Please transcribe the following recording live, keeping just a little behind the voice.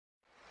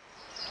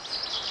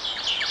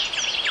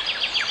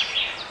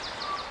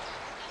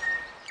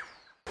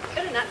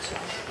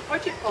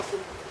Possum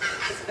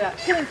is about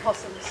killing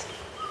possums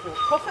for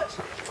profit,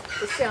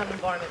 for sound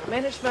environmental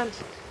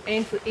management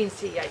and for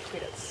NCEA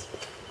credits.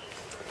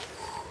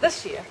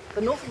 This year,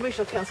 the Northern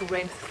Regional Council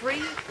ran 3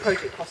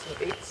 Project Possum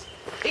events,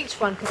 each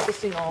one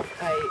consisting of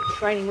a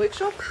training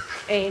workshop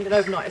and an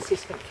overnight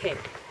assessment camp.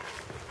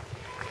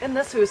 In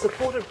this, we were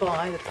supported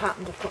by the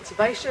Department of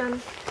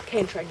Conservation,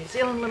 Cantrade New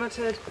Zealand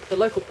Limited, the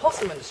local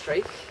possum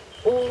industry,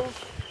 all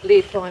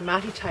led by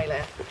Marty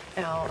Taylor,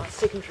 our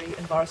secondary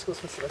Enviroschools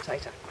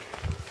facilitator.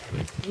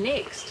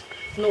 Next,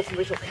 the Northern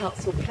Regional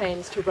Council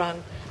plans to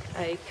run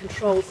a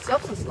controlled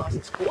substance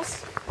licence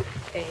course,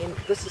 and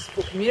this is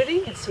for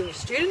community and senior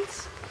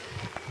students,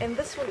 and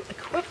this will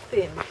equip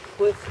them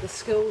with the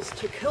skills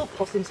to kill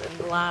possums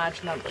in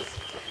large numbers,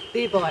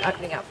 thereby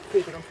opening up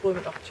further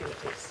employment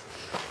opportunities.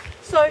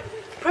 So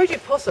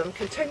Project Possum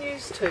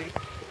continues to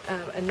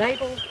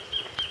enable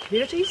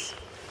communities,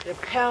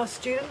 empower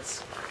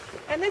students,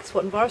 and that's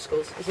what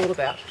Enviroschools is all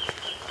about.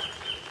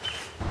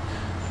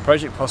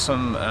 Project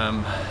Possum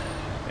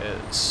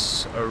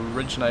it's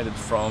originated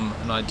from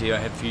an idea I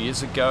had a few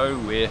years ago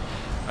where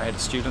I had a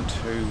student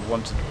who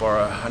wanted to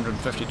borrow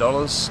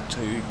 $150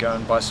 to go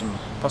and buy some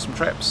possum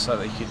traps so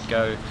that he could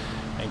go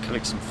and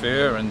collect some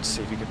fur and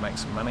see if he could make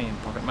some money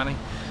and pocket money.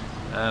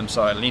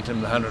 So I lent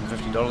him the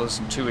 $150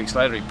 and 2 weeks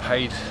later he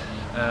paid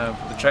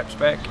the traps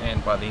back,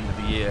 and by the end of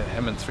the year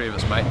him and 3 of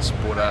his mates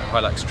bought a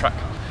Hilux truck.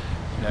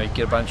 You know, you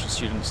get a bunch of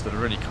students that are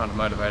really kind of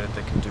motivated,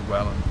 that can do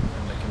well and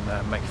they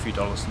can make a few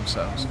dollars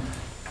themselves.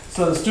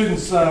 So the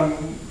students,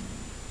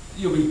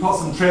 you'll be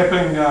possum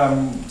trapping,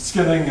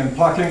 skinning and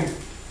plucking,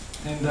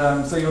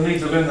 and so you'll need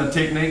to learn the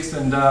techniques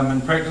and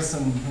practice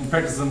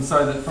them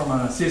so that from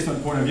an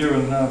assessment point of view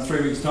in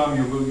 3 weeks time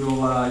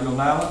you'll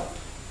nail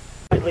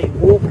it.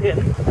 Walk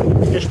in,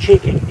 just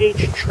checking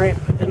each trap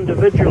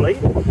individually.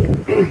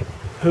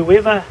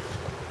 Whoever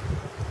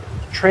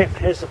trap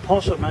has a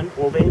possum in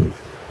will then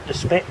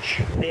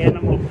dispatch the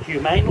animal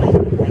humanely,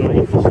 and I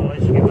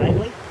emphasise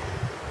humanely,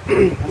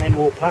 and then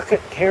we'll pluck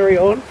it, carry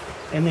on,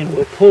 and then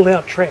we'll pull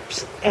our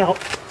traps out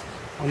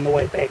on the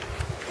way back.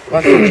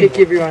 Right, so check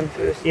everyone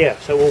first. Yeah,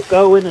 so we'll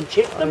go in and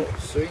check them,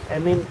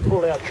 and then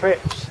pull our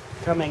traps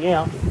coming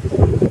out,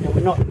 and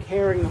we're not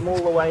carrying them all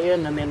the way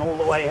in and then all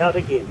the way out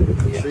again.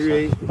 Yeah,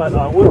 so, but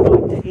I would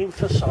like to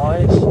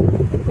emphasise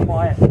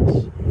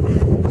quietness.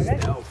 Okay,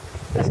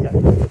 let's go.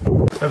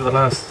 Over the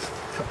last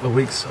couple of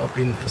weeks I've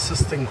been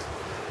assisting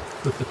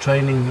with the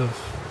training of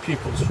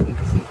pupils from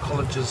different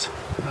colleges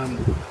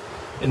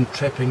in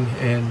trapping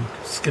and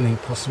skinning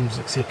possums,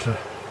 etc.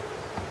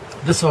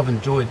 This I've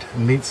enjoyed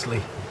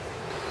immensely.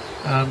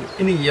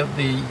 Any of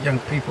the young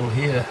people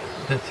here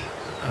that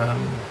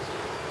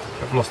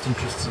have lost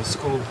interest in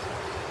school,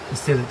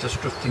 instead of just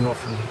drifting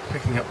off and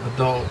picking up the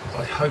dole,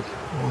 I hope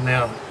will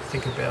now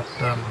think about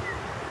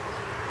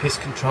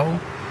pest control.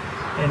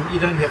 And you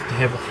don't have to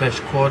have a flash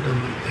quad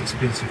and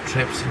expensive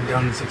traps and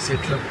guns,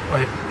 etc.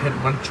 I had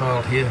one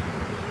child here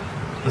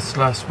this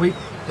last week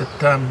that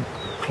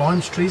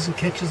climbs trees and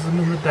catches them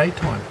in the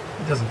daytime.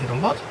 He doesn't get a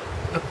lot,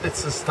 but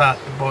that's the start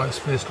to buy his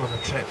first lot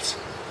of traps.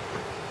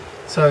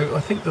 So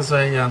I think there's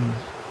a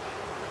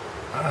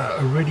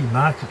ready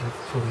market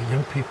for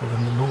young people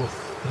in the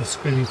north that are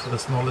screaming for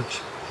this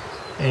knowledge,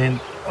 and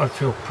I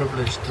feel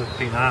privileged to have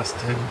been asked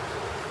to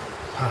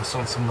pass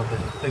on some of the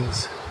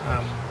things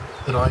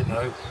that I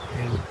know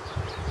and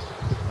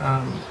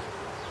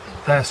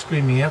they're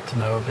screaming out to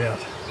know about.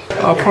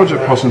 Our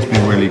Project Possum's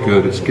been really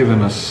good. It's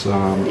given us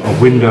a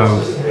window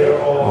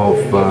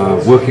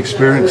of work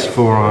experience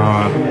for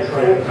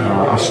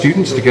our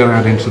students to get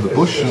out into the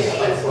bush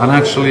and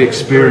actually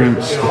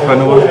experience the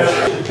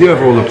whenua. The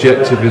overall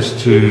objective is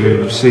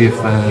to see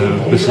if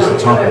this is the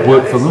type of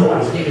work for them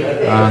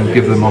and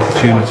give them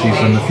opportunities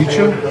in the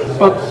future.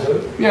 But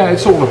yeah,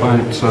 it's all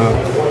about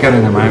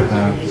getting them out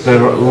there.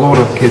 There are a lot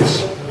of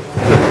kids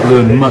that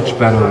learn much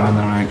better when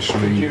they're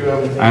actually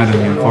out in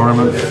the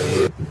environment.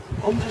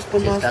 I'm just the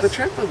master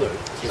trapper though.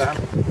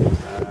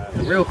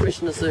 The real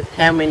question is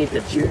how many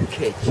did you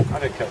catch? I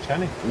didn't catch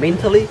any.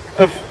 Mentally?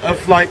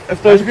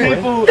 If those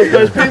people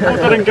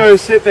didn't go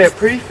set that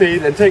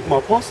pre-feed and take my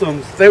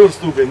possums, they would have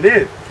still been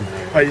there.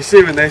 But you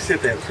see, when they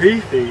set that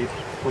pre-feed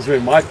was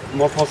when my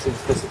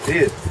possums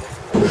disappeared.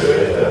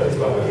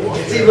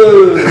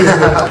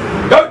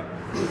 Go!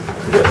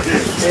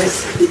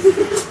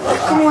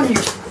 Come on,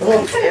 you.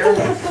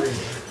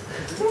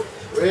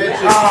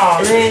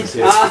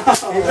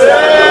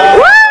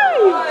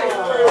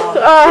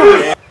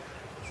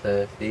 So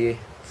if you're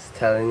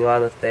telling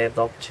anyone if they have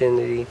the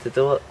opportunity to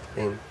do it,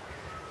 then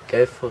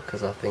go for it,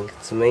 because I think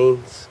it's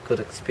means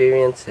good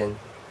experience and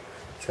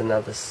it's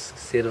another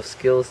set of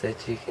skills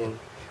that you can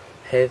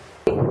have.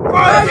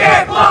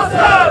 Project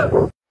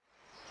Possum!